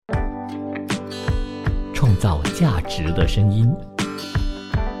创造价值的声音。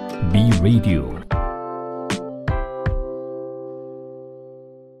B Radio。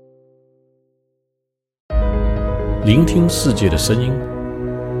聆听世界的声音，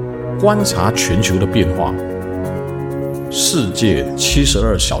观察全球的变化。世界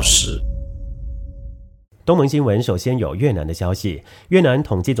72小时。东盟新闻首先有越南的消息。越南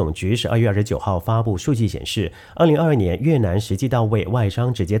统计总局12月29号发布数据显示，2022年越南实际到位外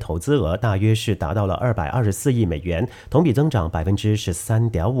商直接投资额大约是达到了224亿美元，同比增长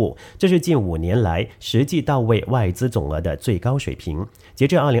 13.5%， 这是近5年来实际到位外资总额的最高水平。截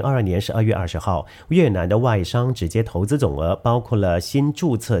至2022年12月20号，越南的外商直接投资总额包括了新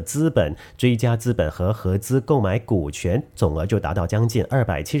注册资本、追加资本和合资购买股权，总额就达到将近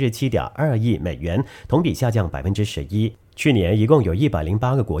277.2亿美元，同比下降 11%。去年一共有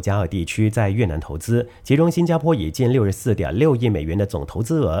108个国家和地区在越南投资，其中新加坡以近 64.6 亿美元的总投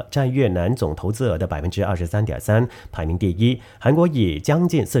资额占越南总投资额的 23.3%， 排名第一。韩国以将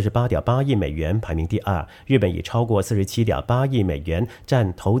近 48.8 亿美元排名第二，日本以超过 47.8 亿美元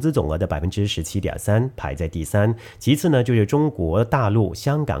占投资总额的 17.3%， 排在第三。其次呢就是中国大陆、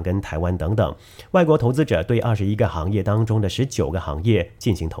香港跟台湾等等。外国投资者对21个行业当中的19个行业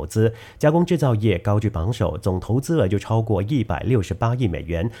进行投资，加工制造业高居榜首，总投资额就超过168亿美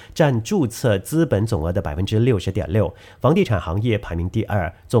元，占注册资本总额的 60.6%。 房地产行业排名第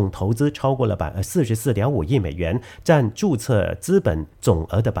二，总投资超过了 44.5 亿美元，占注册资本总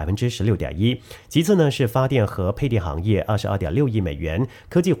额的 16.1%。 其次呢是发电和配电行业 22.6 亿美元，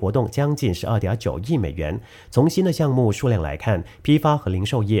科技活动将近 12.9 亿美元。从新的项目数量来看，批发和零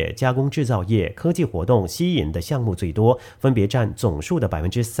售业、加工制造业、科技活动吸引的项目最多，分别占总数的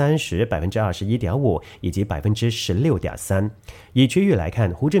 30%、21.5% 以及 16.3%。以区域来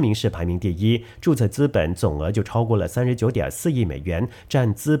看，胡志明市排名第一，注册资本总额就超过了 39.4 亿美元，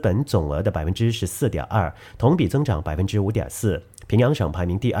占资本总额的 14.2%， 同比增长 5.4%。平阳省排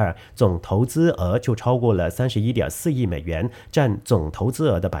名第二，总投资额就超过了 31.4 亿美元，占总投资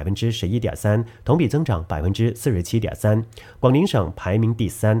额的 11.3%， 同比增长 47.3%。广宁省排名第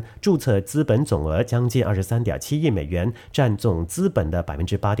三，注册资本总额将近 23.7 亿美元，占总资本的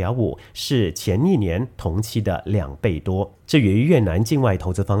 8.5%， 是前一年同期的2倍多。至于越南境外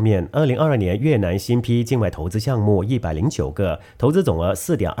投资方面，2022年越南新批境外投资项目109个，投资总额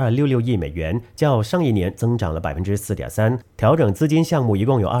 4.266 亿美元，较上一年增长了 4.3%。调整资金项目一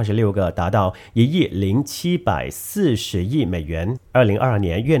共有26个，达到1亿0740亿美元。2022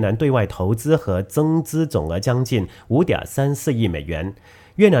年越南对外投资和增资总额将近 5.34 亿美元。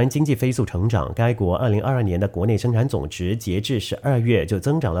越南经济飞速成长，该国2022年的国内生产总值截至12月就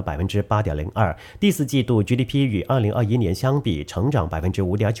增长了 8.02%， 第四季度 GDP 与2021年相比成长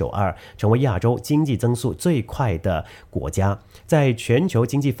 5.92%， 成为亚洲经济增速最快的国家。在全球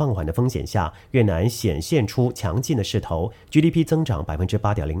经济放缓的风险下，越南显现出强劲的势头， GDP 增长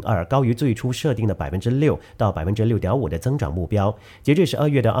 8.02%， 高于最初设定的 6% 到 6.5% 的增长目标。截至12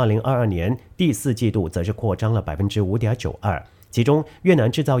月的2022年第四季度则是扩张了 5.92%。其中，越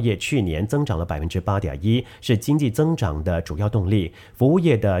南制造业去年增长了 8.1%， 是经济增长的主要动力。服务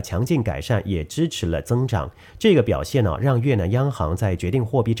业的强劲改善也支持了增长。这个表现让越南央行在决定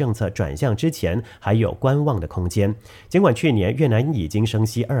货币政策转向之前还有观望的空间。尽管去年越南已经升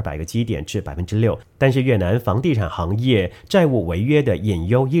息200个基点至 6%， 但是越南房地产行业债务违约的隐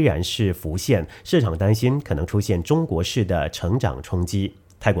忧依然是浮现，市场担心可能出现中国式的成长冲击。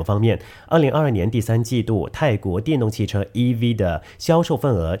泰国方面，2022年第三季度，泰国电动汽车 EV 的销售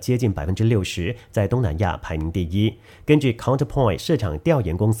份额接近 60%， 在东南亚排名第一。根据 Counterpoint 市场调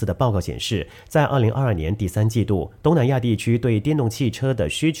研公司的报告显示，在2022年第三季度，东南亚地区对电动汽车的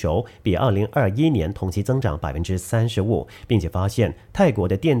需求比2021年同期增长 35%， 并且发现泰国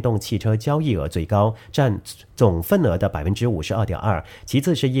的电动汽车交易额最高，占总份额的 52.2%， 其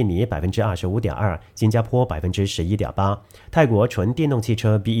次是印尼 25.2%， 新加坡 11.8%。泰国纯电动汽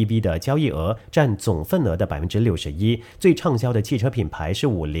车BEV 的交易额占总份额的 61%， 最畅销的汽车品牌是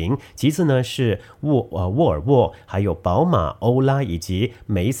50，其次呢是沃尔沃，还有宝马、欧拉以及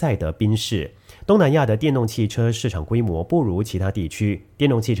梅赛德宾士。东南亚的电动汽车市场规模不如其他地区，电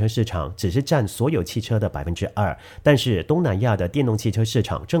动汽车市场只是占所有汽车的 2%， 但是东南亚的电动汽车市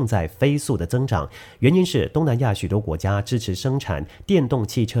场正在飞速的增长，原因是东南亚许多国家支持生产电动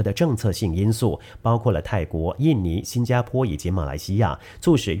汽车的政策性因素，包括了泰国、印尼、新加坡以及马来西亚，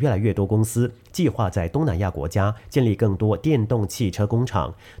促使越来越多公司计划在东南亚国家建立更多电动汽车工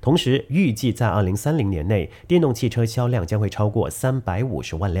厂。同时预计在2030年内，电动汽车销量将会超过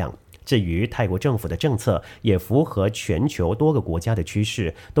350万辆。至于泰国政府的政策，也符合全球多个国家的趋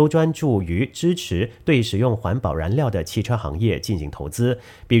势，都专注于支持对使用环保燃料的汽车行业进行投资。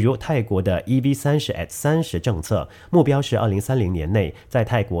比如泰国的 EV30X30 政策，目标是2030年内在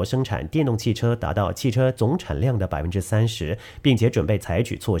泰国生产电动汽车达到汽车总产量的 30%， 并且准备采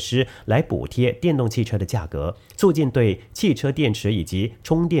取措施来补贴电动汽车的价格，促进对汽车电池以及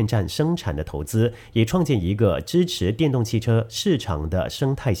充电站生产的投资，以创建一个支持电动汽车市场的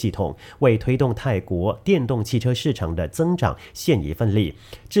生态系统，为推动泰国电动汽车市场的增长献一份力，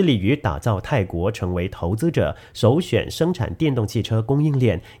致力于打造泰国成为投资者首选生产电动汽车供应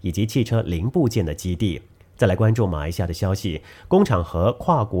链以及汽车零部件的基地。再来关注马来西亚的消息，工厂和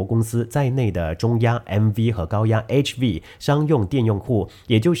跨国公司在内的中压 MV 和高压 HV 商用电用户，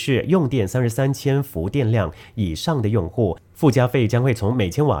也就是用电33千伏电量以上的用户，附加费将会从每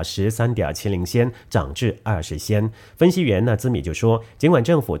千瓦时 3.70 仙涨至20仙。分析员兹米就说，尽管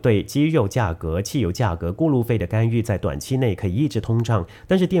政府对鸡肉价格、汽油价格、过路费的干预在短期内可以抑制通胀，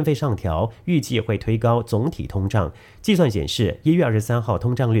但是电费上调预计会推高总体通胀。计算显示1月23号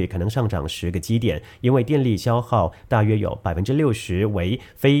通胀率可能上涨10个基点，因为电力消耗大约有 60% 为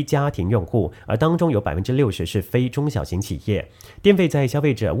非家庭用户，而当中有 60% 是非中小型企业。电费在消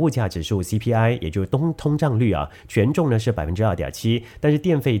费者物价指数 CPI 也就是通胀率权重是 2.7%， 但是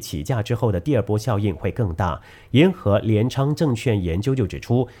电费起价之后的第二波效应会更大。联合联昌证券研究就指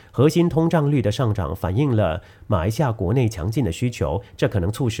出，核心通胀率的上涨反映了马来西亚国内强劲的需求，这可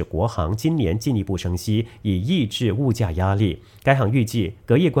能促使国行今年进一步升息，以抑制物价压力。该行预计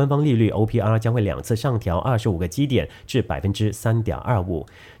隔夜官方利率 OPR 将会2次上调25个基点至 3.25%。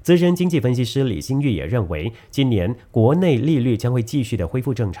资深经济分析师李新玉也认为，今年国内利率将会继续的恢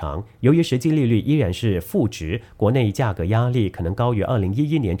复正常，由于实际利率依然是负值，国内价格压力可能高于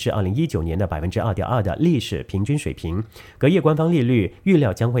2011年至2019年的 2.2% 的历史平均水平。隔夜官方利率预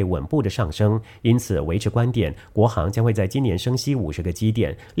料将会稳步的上升，因此维持观点，国行将会在今年升息50个基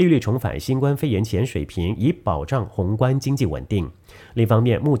点，利率重返新冠肺炎前水平，以保障宏观经济稳定。另一方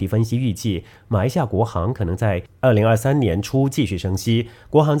面，穆迪分析预计，马来西亚国行可能在2023年初继续升息。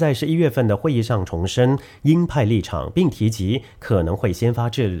国行在11月份的会议上重申鹰派立场，并提及可能会先发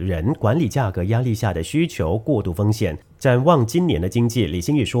制人管理价格压力下的需求过度风险。展望今年的经济，李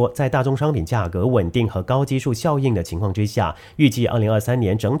新宇说，在大宗商品价格稳定和高基数效应的情况之下，预计2023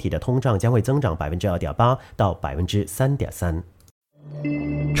年整体的通胀将会增长 2.8% 到 3.3%。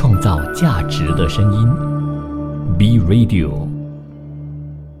创造价值的声音 B Radio。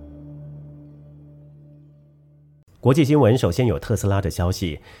国际新闻首先有特斯拉的消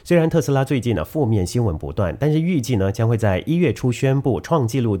息，虽然特斯拉最近负面新闻不断，但是预计将会在1月初宣布创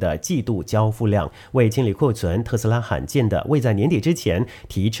纪录的季度交付量，为清理库存，特斯拉罕见的未在年底之前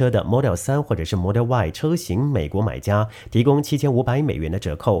提车的 Model 3或者是 Model Y 车型美国买家提供$7500的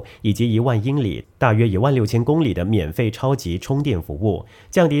折扣，以及1万英里大约16000公里的免费超级充电服务。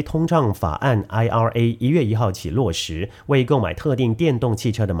降低通胀法案 IRA 1月1号起落实，为购买特定电动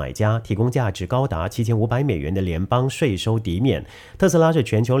汽车的买家提供价值高达$7500的联邦税收抵免。特斯拉是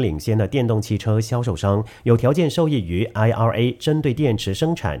全球领先的电动汽车销售商，有条件受益于 IRA 针对电池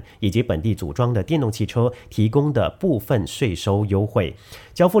生产以及本地组装的电动汽车提供的部分税收优惠。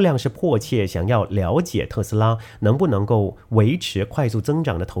交付量是迫切想要了解特斯拉能不能够维持快速增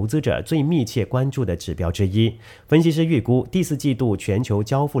长的投资者最密切关注的指标之一。分析师预估第4季度全球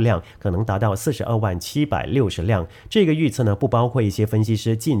交付量可能达到42.760万辆，这个预测不包括一些分析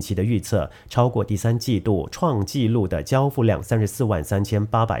师近期的预测，超过第3季度创纪录的交付量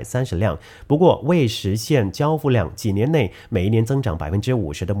34.3830万辆。不过为实现交付量几年内每一年增长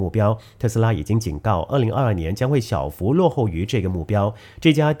 50% 的目标，特斯拉已经警告2022年将会小幅落后于这个目标。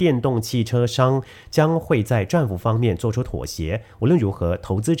这家电动汽车商将会在赚幅方面做出妥协，无论如何，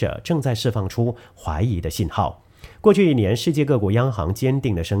投资者正在释放出怀疑的信号。过去1年，世界各国央行坚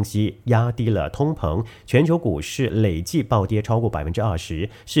定的升息，压低了通膨，全球股市累计暴跌超过 20%，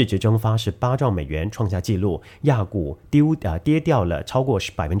 市值蒸发18兆美元，创下纪录。亚股跌掉了超过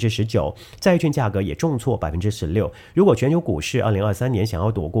 19%， 债券价格也重挫 16%。如果全球股市2023年想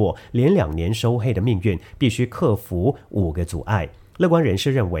要躲过连2年收黑的命运，必须克服5个阻碍。乐观人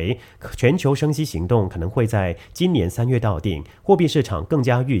士认为，全球升息行动可能会在今年3月到顶，货币市场更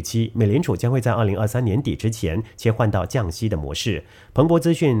加预期美联储将会在2023年底之前切换到降息的模式。彭博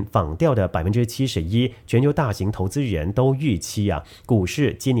资讯访调的 71% 全球大型投资人都预期股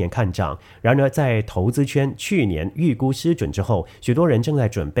市今年看涨。然而在投资圈去年预估失准之后，许多人正在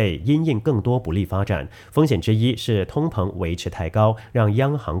准备因应更多不利发展。风险之一是通膨维持太高，让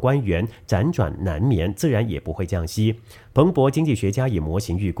央行官员辗转难眠，自然也不会降息。彭博经济学家以模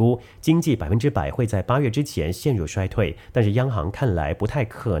型预估，经济100%会在8月之前陷入衰退，但是央行看来不太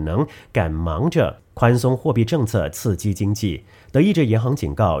可能赶忙着宽松货币政策刺激经济。德意志银行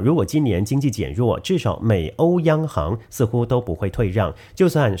警告，如果今年经济减弱，至少美欧央行似乎都不会退让，就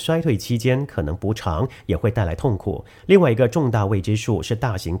算衰退期间可能不长，也会带来痛苦。另外一个重大未知数是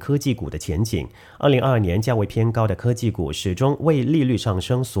大型科技股的前景。2022年价位偏高的科技股始终为利率上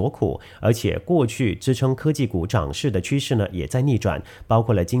升所苦，而且过去支撑科技股涨势的趋势呢也在逆转，包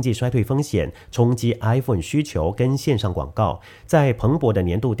括了经济衰退风险、冲击 iPhone 需求跟线上广告。在彭博的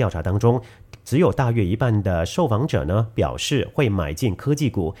年度调查当中，只有大约一半的受访者呢表示会买进科技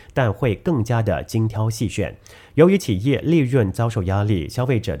股，但会更加的精挑细选。由于企业利润遭受压力，消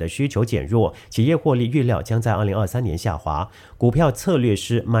费者的需求减弱，企业获利预料将在2023年下滑。股票策略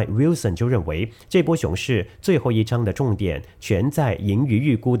师 Mike Wilson 就认为，这波熊市最后一章的重点全在盈余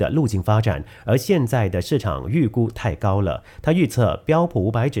预估的路径发展，而现在的市场预估太高了。他预测标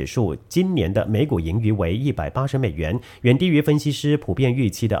普500指数今年的每股盈余为180美元，远低于分析师普遍预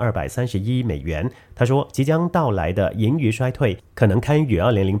期的231美元。他说，即将到来的盈余衰退可能堪与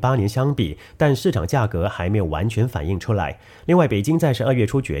2008年相比，但市场价格还没有完全反映出来。另外，北京在12月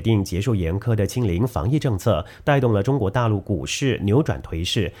初决定结束严苛的清零防疫政策，带动了中国大陆股市扭转颓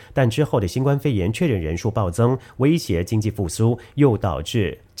势，但之后的新冠肺炎确诊人数暴增，威胁经济复苏，又导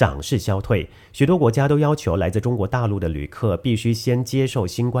致涨势消退。许多国家都要求来自中国大陆的旅客必须先接受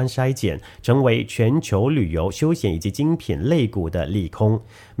新冠筛检，成为全球旅游、休闲以及精品类股的利空。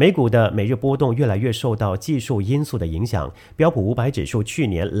美股的每日波动越来越受到技术因素的影响，标普500指数去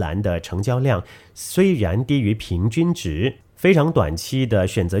年蓝的成交量虽然低于平均值，非常短期的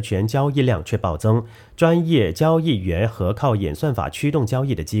选择权交易量却暴增，专业交易员和靠演算法驱动交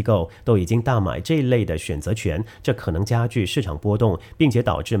易的机构都已经大买这一类的选择权，这可能加剧市场波动，并且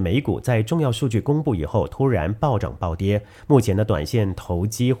导致美股在重要数据公布以后突然暴涨暴跌。目前的短线投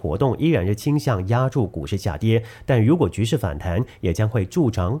机活动依然是倾向压住股市下跌，但如果局势反弹，也将会助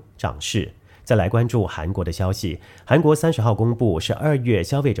长涨势。再来关注韩国的消息，韩国30号公布12月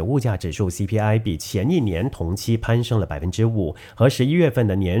消费者物价指数 CPI 比前一年同期攀升了 5%， 和11月份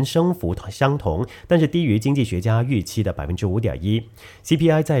的年升幅相同，但是低于经济学家预期的 5.1%。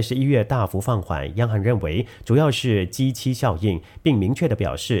 CPI 在11月大幅放缓，央行认为主要是基期效应，并明确的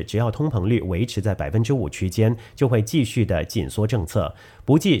表示只要通膨率维持在 5% 区间，就会继续的紧缩政策。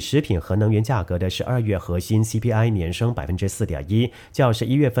不计食品和能源价格的12月核心 CPI 年升 4.1%， 较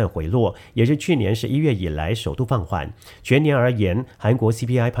11月份回落，也是去年11月以来首度放缓。全年而言，韩国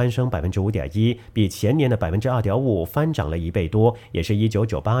CPI 攀升 5.1%， 比前年的 2.5% 翻涨了1倍多，也是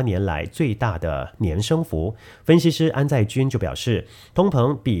1998年来最大的年升幅。分析师安在军就表示，通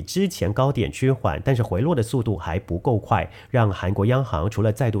膨比之前高点趋缓，但是回落的速度还不够快，让韩国央行除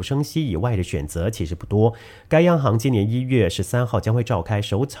了再度升息以外的选择其实不多。该央行今年1月13号将会召开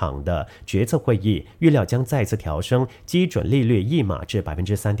首场的决策会议，预料将再次调升基准利率1码至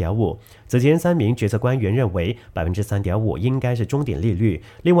 3.5%。 此前3名决策官员认为 3.5% 应该是终点利率，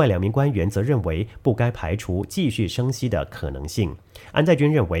另外2名官员则认为不该排除继续升息的可能性。安在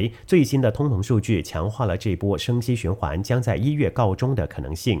军认为，最新的通膨数据强化了这波升息循环将在1月告终的可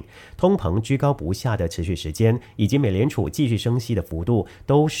能性。通膨居高不下的持续时间，以及美联储继续升息的幅度，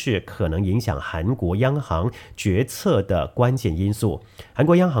都是可能影响韩国央行决策的关键因素。韩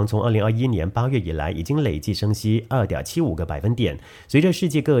国央行从2021年8月以来已经累计升息 2.75 个百分点。随着世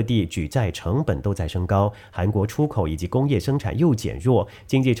界各地举债成本都在升高，韩国出口以及工业生产又减弱，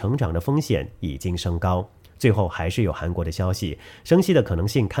经济成长的风险已经升高。最后还是有韩国的消息，升息的可能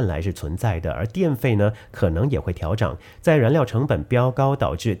性看来是存在的，而电费呢可能也会调涨。在燃料成本飙高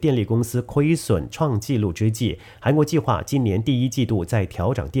导致电力公司亏损创纪录之际，韩国计划今年第1季度再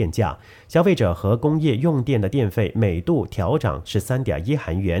调涨电价，消费者和工业用电的电费每度调涨是 3.1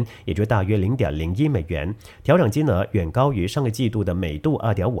 韩元，也就大约 0.01 美元，调涨金额远高于上个季度的每度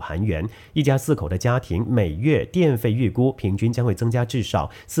 2.5 韩元。一家4口的家庭每月电费预估平均将会增加至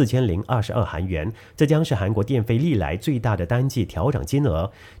少4022韩元，这将是韩国电费历来最大的单季调涨金额。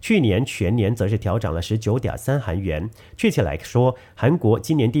去年全年则是调涨了 19.3 韩元。确切来说，韩国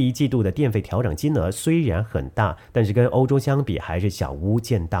今年第1季度的电费调涨金额虽然很大，但是跟欧洲相比还是小巫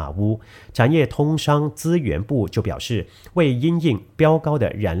见大巫。产业通商资源部就表示，为因应飙高的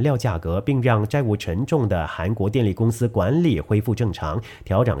燃料价格，并让债务沉重的韩国电力公司管理恢复正常，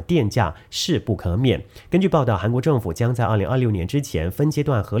调涨电价势不可免。根据报道，韩国政府将在2026年之前分阶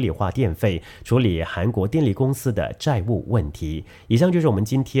段合理化电费，处理韩国电力公司的债务问题。以上就是我们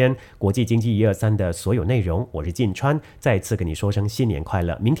今天国际经济123的所有内容，我是晋川，再次跟你说声新年快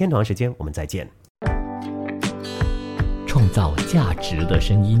乐，明天同样时间我们再见。创造价值的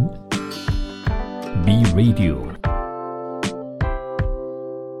声音 B Radio